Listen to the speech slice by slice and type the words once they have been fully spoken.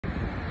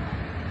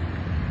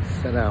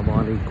Assalamu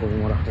alaikum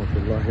wa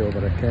rahmatullahi wa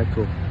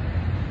barakatuh.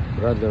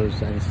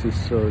 Brothers and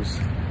sisters,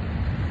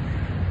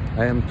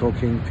 I am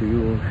talking to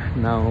you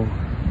now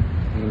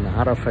in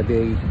Arafa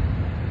day,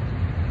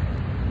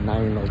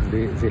 9 of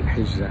the Dhul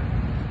Hijjah,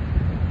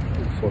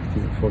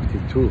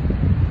 1442.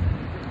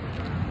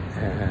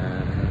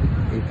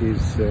 It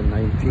is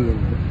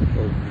 19th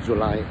of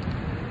July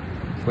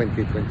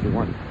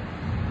 2021.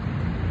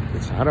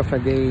 It's Arafa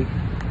day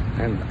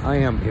and I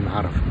am in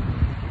Arafa.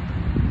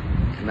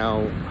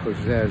 Now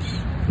Hujjaj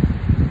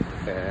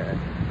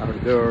are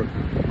there.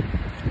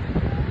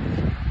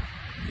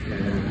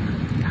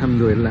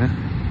 Alhamdulillah,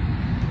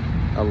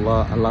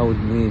 Allah allowed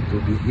me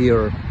to be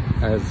here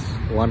as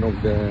one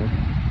of the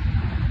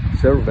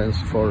servants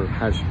for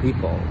Hajj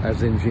people,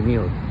 as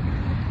engineer.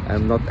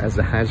 I'm not as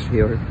a Hajj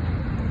here,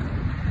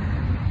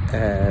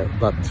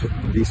 but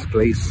this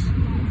place,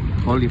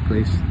 holy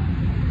place,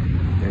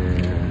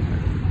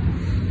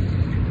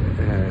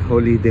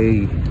 holy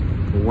day,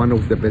 one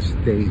of the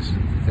best days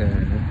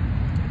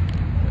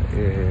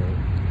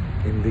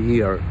in the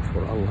year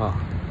for Allah.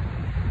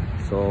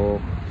 So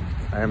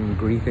I'm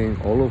greeting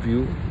all of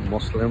you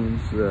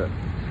Muslims,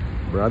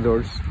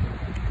 brothers,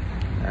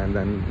 and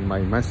then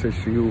my message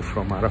to you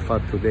from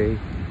Arafat today,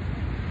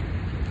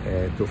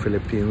 to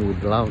Philippines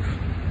with love,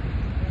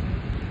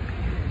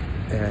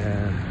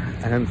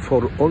 and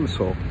for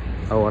also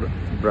our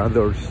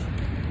brothers,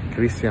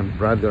 Christian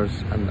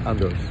brothers and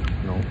others.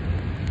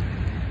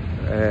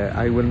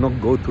 I will not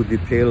go to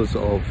details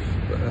of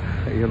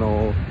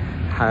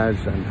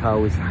Hajj and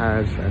how is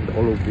Hajj and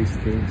all of these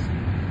things,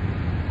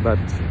 but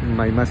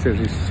my message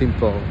is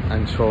simple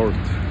and short,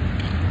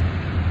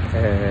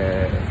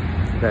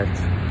 that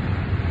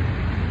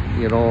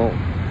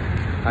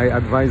I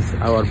advise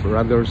our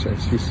brothers and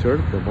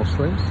sisters, the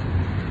Muslims,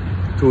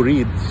 to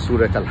read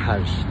Surah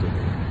Al-Hajj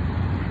today,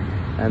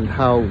 and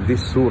how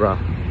this surah,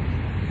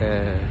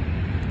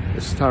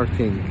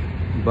 starting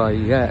by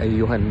Ya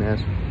Ayyuhan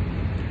Nas,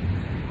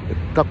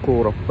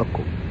 اتقوا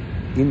ربكم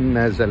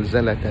إن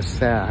زلزلة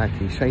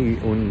الساعة شيء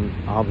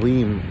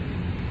عظيم.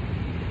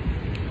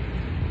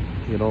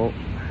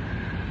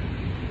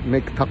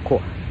 Make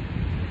taqwa,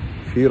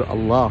 fear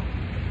Allah,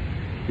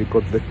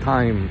 because the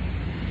time,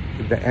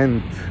 the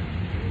end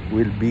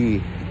will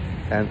be,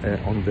 and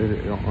on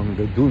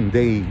the doom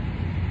day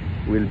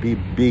will be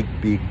big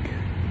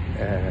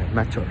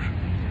matter.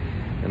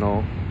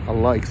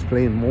 Allah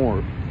explained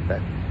more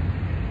that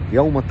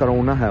يوم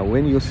ترونها,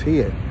 when you see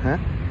it,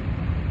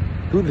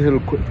 تذهل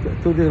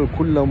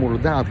كل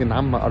مرضعة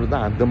عما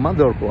أرضعت. The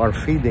mother who are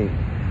feeding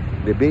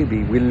the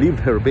baby will leave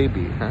her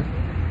baby,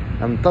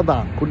 أن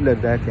تضع كل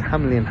ذات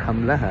حمل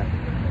حملها,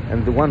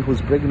 and the one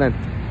who's pregnant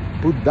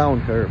put down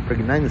her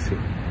pregnancy.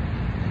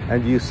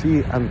 And you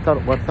see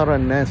وترى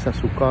الناس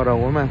سكارى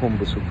وما هم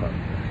بسكارى.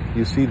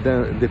 You see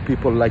the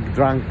people like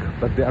drunk,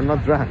 but they are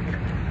not drunk.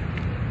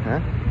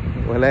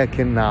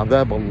 ولكن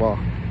عذاب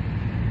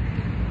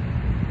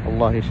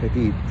الله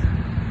شديد.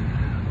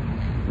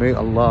 May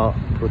Allah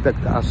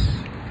protect us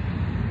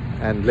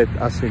and let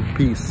us in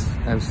peace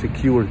and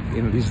secured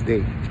in this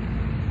day.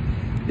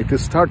 It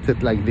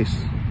started like this,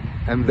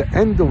 and the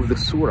end of the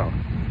surah,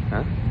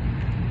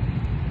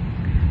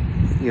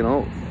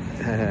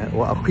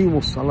 وأقيموا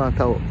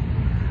الصلاة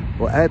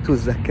وآتوا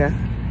الزكاة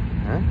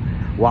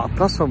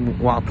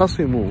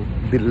واعتصموا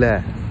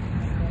بالله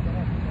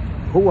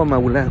هو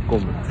مولاكم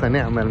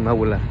فنعم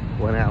المولى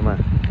ونعم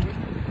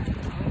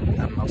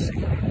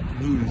النصير.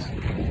 Means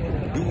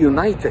be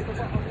united,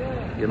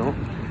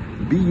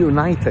 be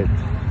united.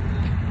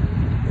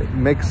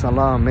 Make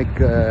salah, make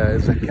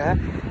zakah,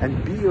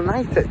 and be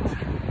united.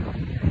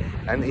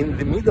 And in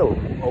the middle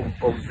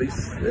of this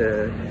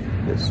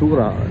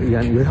surah,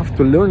 you have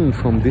to learn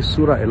from this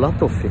surah a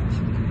lot of things,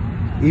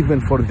 even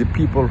for the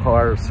people who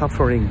are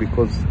suffering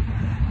because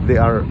they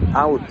are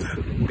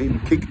being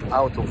kicked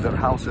out of their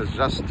houses.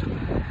 Just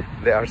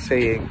they are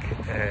saying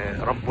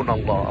Rabbuna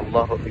Allah,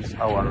 Allah is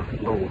our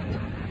Lord.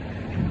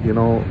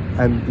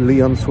 And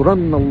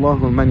لِيَنْصُرَنَّ اللَّهُ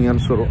مَنْ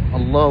يَنْصُرُ.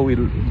 Allah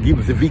will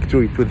give the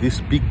victory to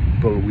these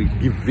people. We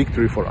give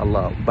victory for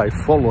Allah by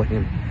follow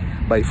Him,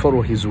 by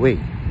follow His way.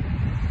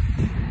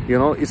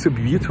 It's a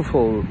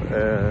beautiful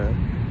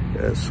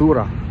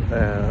surah.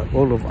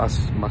 All of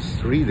us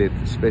must read it,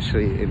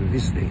 especially in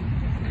this day.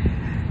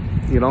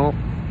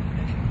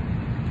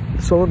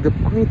 So the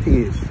point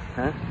is,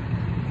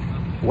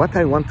 what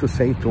I want to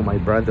say to my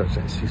brothers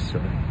and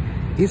sisters,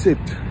 is it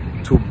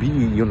to be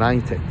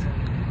united?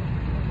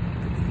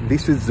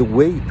 This is the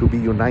way to be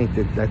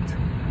united, that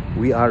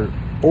we are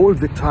all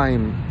the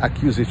time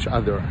accuse each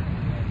other,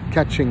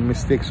 catching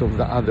mistakes of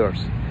the others,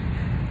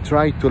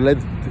 try to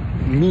let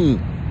me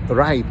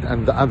right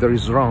and the other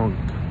is wrong.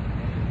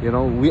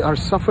 We are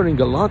suffering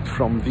a lot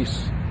from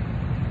this.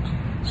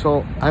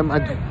 So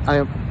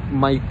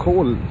my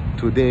call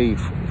today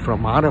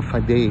from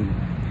Arafa day,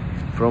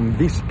 from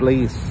this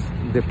place,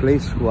 the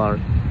place who are,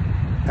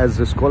 as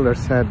the scholar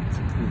said,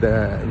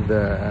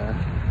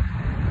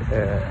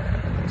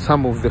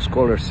 some of the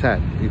scholars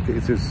said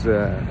it is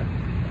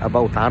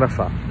about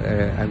Arafa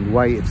and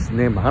why it's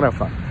named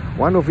Arafa.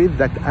 One of it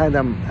that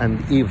Adam and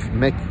Eve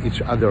met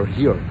each other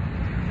here.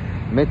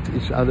 Met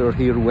each other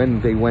here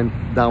when they went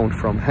down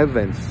from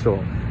heaven.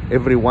 So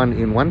everyone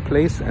in one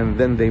place, and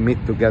then they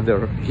meet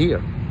together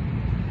here.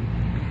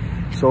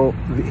 So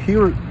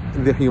here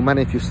the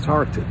humanity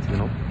started, you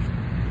know.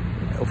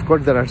 Of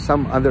course, there are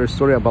some other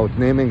story about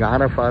naming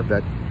Arafa,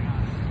 that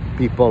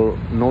people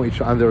know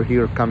each other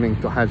here, coming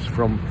to Hajj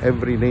from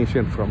every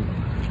nation, from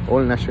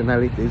all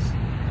nationalities,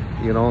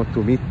 you know,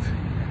 to meet.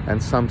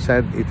 And some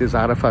said it is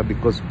Arafa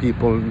because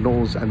people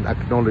knows and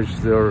acknowledge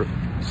their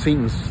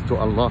sins to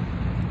Allah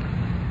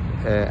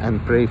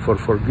and pray for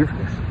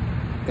forgiveness.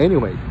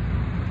 Anyway,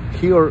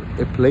 here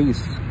a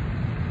place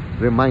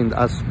remind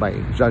us by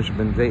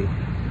Judgment Day,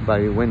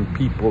 by when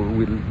people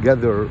will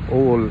gather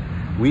all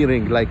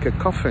wearing like a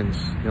coffins,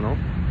 you know.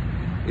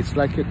 It's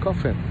like a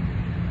coffin,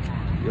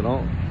 you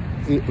know,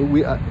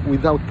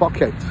 without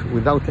pockets,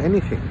 without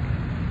anything,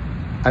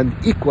 and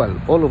equal.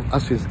 All of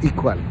us is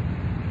equal.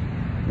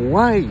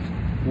 Why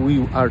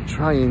we are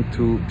trying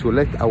to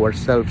let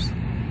ourselves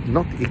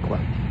not equal?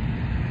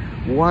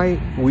 Why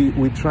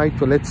we try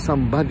to let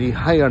somebody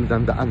higher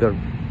than the other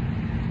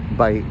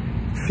by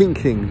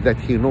thinking that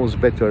he knows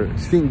better,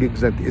 thinking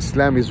that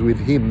Islam is with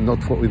him,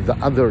 not with the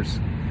others?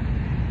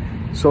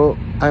 So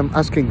I'm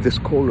asking the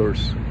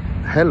scholars,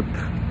 help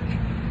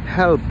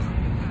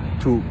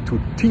to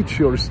teach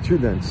your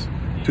students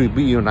to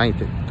be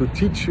united, to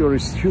teach your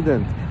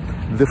student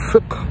the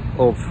fiqh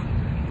of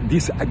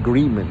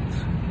disagreement,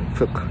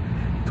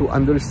 to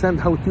understand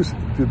how to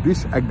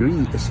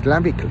disagree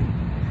Islamically,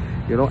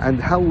 you know,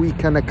 and how we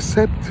can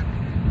accept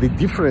the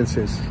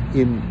differences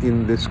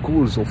in the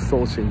schools of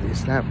thoughts in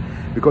Islam,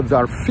 because there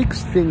are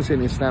fixed things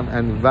in Islam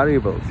and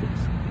variable things,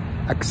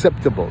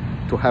 acceptable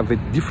to have a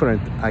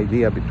different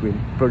idea between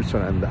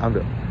person and the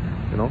other,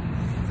 you know.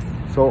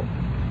 So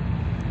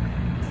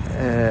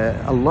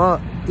Allah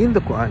in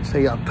the Quran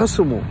say,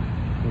 "Tasumu,"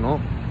 you know,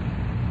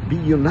 be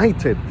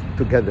united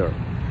together.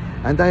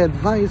 And I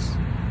advise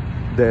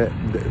the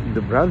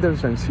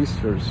brothers and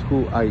sisters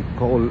who I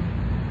call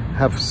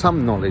have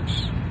some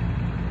knowledge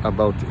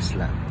about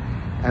Islam,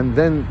 and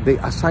then they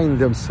assign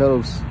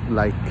themselves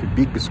like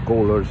big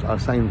scholars,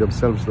 assign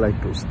themselves like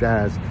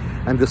ustaz,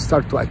 and they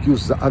start to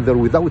accuse the other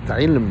without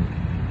ilm,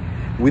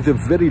 with a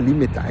very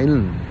limited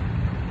ilm.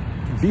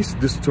 This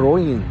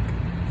destroying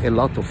a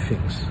lot of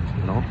things,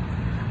 you know.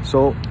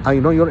 So I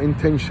know your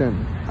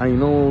intention, I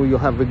know you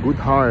have a good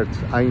heart,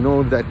 I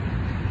know that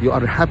you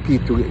are happy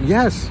to,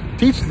 yes,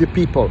 teach the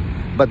people,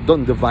 but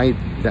don't divide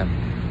them.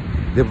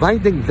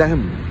 Dividing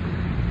them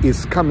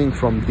is coming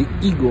from the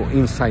ego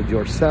inside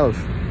yourself,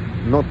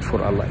 not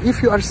for Allah.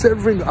 If you are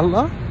serving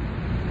Allah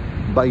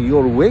by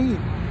your way,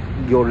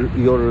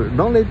 your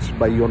knowledge,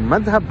 by your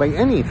madhab, by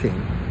anything,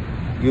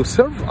 you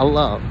serve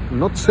Allah,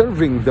 not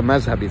serving the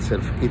madhab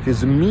itself. It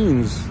is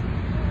means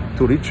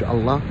to reach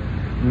Allah,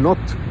 not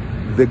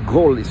the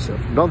goal itself,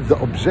 not the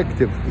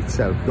objective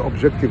itself. The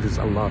objective is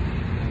Allah.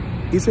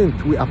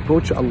 Isn't we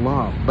approach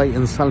Allah by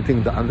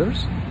insulting the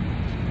others?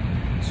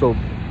 So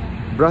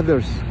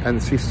brothers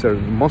and sisters,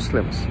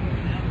 Muslims,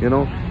 you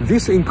know,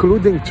 this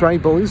including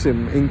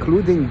tribalism,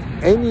 including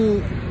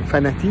any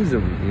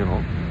fanatism, you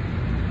know.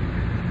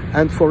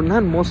 And for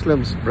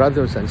non-Muslims,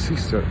 brothers and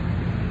sisters,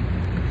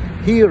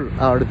 here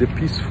are the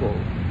peaceful.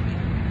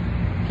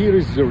 Here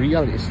is the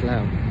real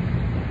Islam.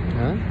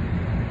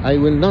 I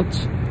will not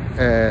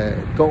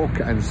talk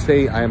and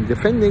say I am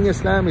defending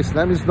Islam.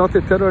 Islam is not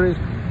a terrorist.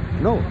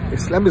 No,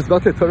 Islam is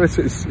not a terrorist.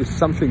 It's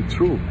something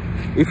true.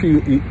 If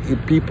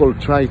people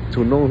try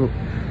to know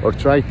or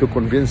try to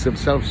convince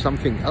themselves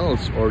something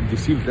else or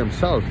deceive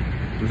themselves,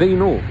 they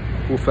know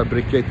who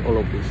fabricate all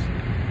of this.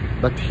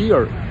 But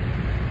here,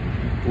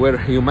 where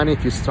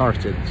humanity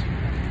started,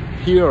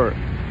 here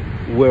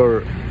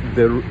where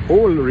the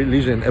old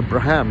religion,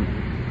 Abraham,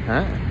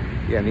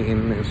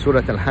 in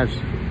Surah Al-Hajj,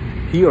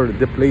 here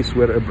the place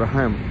where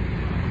Abraham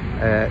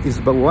is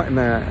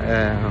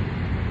بوأنا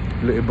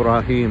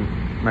لإبراهيم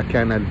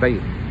مكان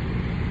البيت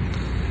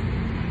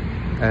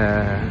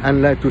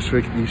أن لا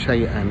تشرك بي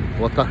شيئا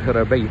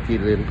وطهر بيتي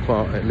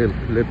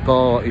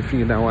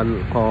للطائفين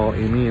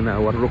والقائمين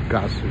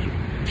والركع السجود.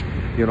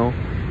 You know,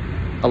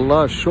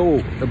 Allah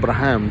show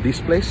Abraham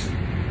this place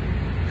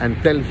and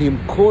tell him,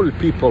 call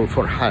people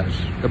for Hajj.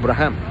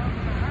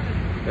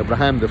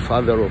 Abraham, the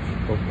father of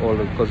all,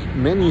 because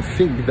many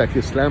think that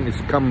Islam is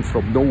come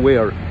from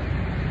nowhere.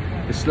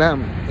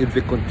 Islam is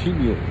the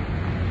continued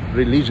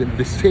religion,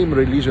 the same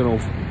religion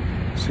of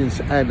since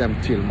Adam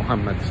till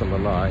Muhammad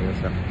sallallahu alaihi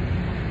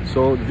wasallam.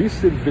 So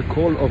this is the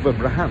call of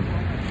Abraham.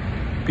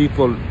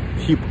 People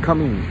keep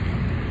coming,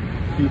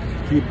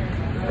 keep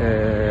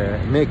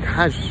make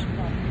Hajj,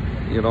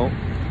 you know,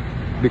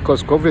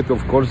 because COVID,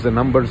 of course, the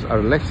numbers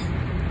are less.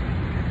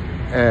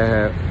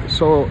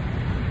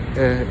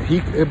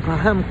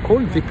 Abraham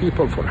called the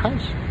people for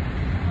Hajj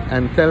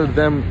and tell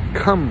them,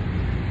 come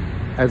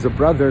as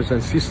brothers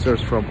and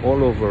sisters from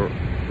all over,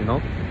 you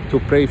know, to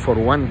pray for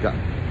one God,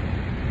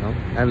 you know,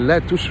 and la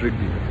tushrik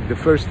bi. The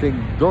first thing,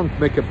 don't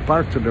make a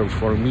partner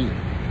for me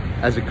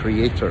as a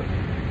creator.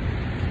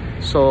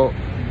 So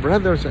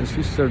brothers and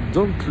sisters,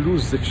 don't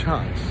lose the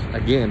chance.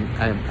 Again,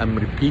 I'm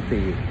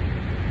repeating it.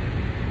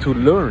 To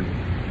learn,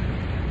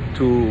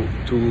 to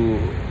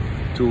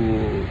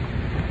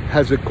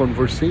have a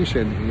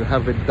conversation, you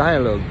have a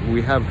dialogue,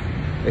 we have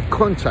a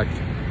contact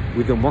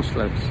with the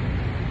Muslims,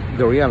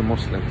 the real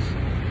Muslims,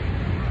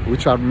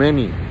 which are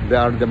many. They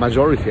are the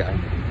majority.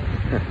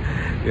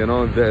 You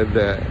know,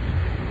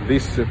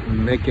 this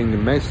making a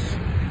mess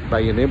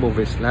by the name of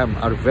Islam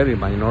are very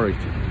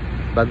minority,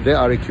 but they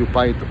are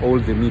occupied all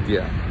the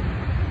media.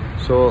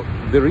 So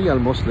the real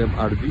Muslim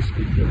are these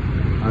people,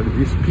 are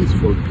these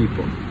peaceful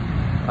people,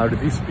 are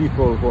these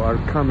people who are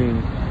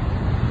coming,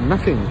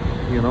 nothing,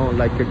 you know,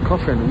 like a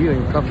coffin,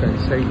 wearing coffin,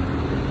 saying,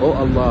 oh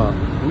Allah,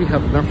 we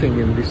have nothing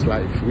in this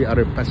life. We are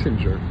a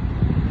passenger.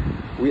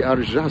 We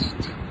are just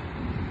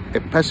a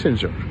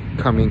passenger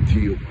coming to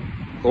you.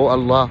 Oh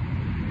Allah,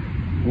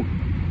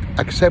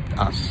 accept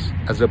us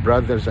as a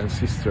brothers and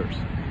sisters.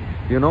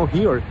 You know,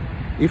 here,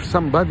 if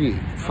somebody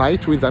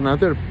fight with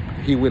another,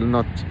 he will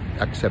not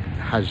accept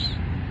Hajj.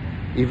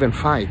 Even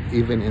fight,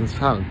 even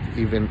insult,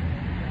 even...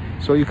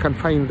 So you can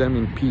find them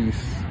in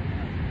peace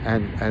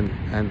and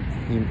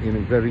in a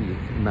very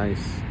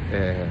nice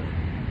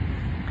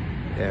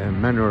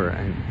manner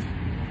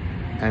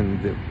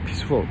and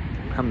peaceful,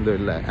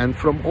 alhamdulillah, and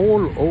from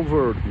all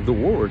over the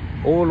world,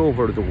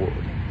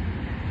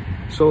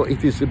 So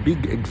it is a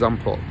big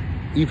example,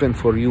 even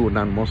for you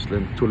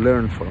non-Muslim, to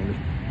learn from it.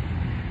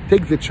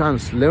 Take the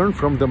chance, learn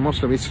from the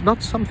Muslim. It's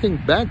not something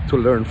bad to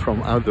learn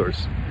from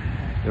others,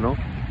 you know.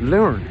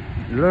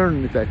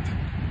 Learn that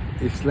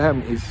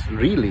Islam is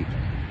really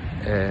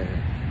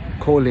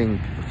calling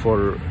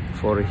for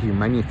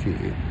humanity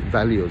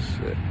values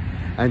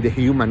and the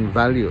human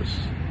values,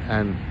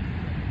 and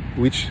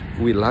which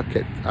we lack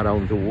it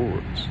around the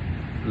world.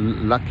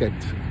 Lack it.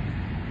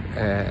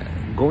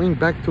 Going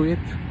back to it,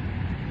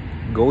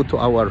 go to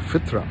our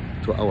fitra,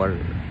 to our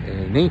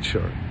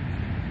nature.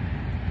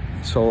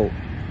 So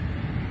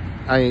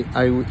I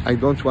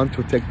don't want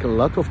to take a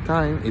lot of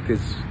time. It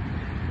is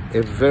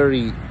a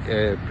very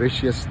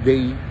precious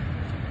day.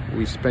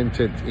 We spent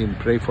it in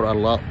pray for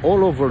Allah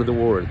all over the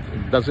world.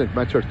 It doesn't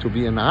matter to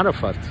be in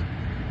Arafat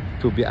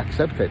to be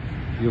accepted.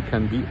 You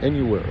can be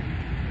anywhere.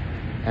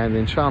 And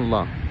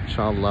inshallah,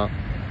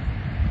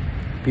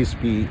 peace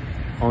be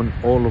on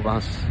all of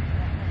us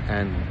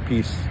and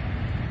peace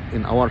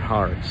in our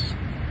hearts.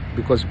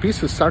 Because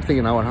peace is starting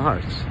in our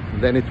hearts,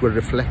 then it will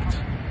reflect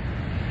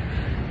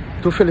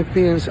to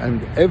Philippines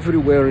and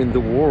everywhere in the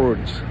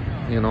world.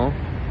 You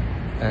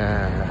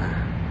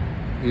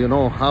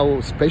know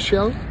how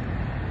special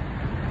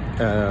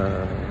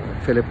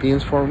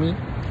Philippines for me.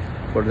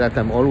 For that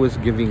I'm always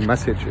giving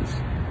messages,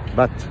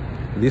 but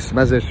this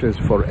message is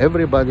for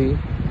everybody,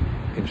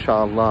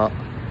 inshallah.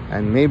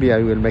 And maybe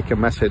I will make a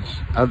message,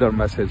 other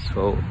message,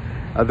 so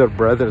other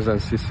brothers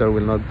and sisters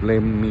will not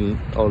blame me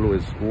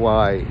always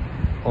why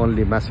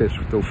only message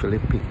to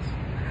Philippines.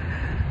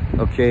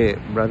 Okay,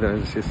 brother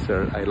and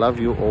sister, I love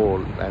you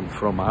all, and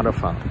from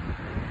Arafa,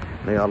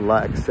 may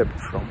Allah accept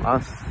from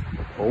us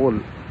all,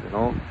 you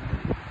know,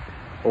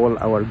 all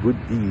our good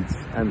deeds,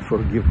 and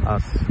forgive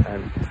us,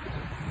 and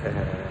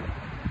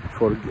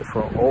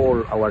for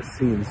all our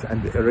sins,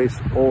 and erase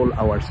all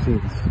our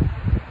sins,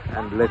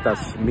 and let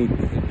us meet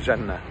in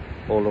Jannah,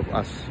 all of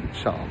us,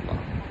 inshallah.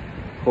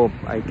 Hope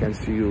I can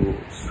see you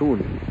soon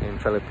in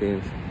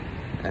Philippines,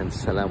 and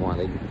Assalamu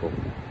alaikum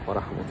wa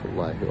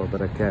rahmatullahi wa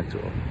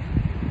barakatuh.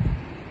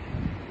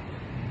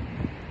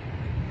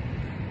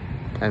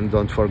 And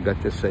don't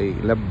forget to say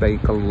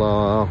labbaik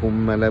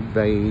Allahumma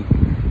labbaik,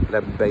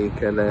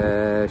 labbaik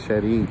la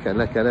sharika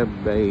laka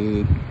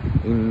labbaik,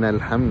 innal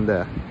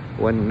hamda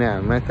wan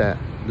ni'mata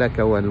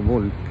laka wal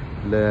mulk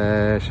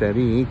la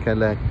sharika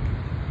lak.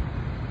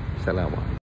 Salaam alaikum.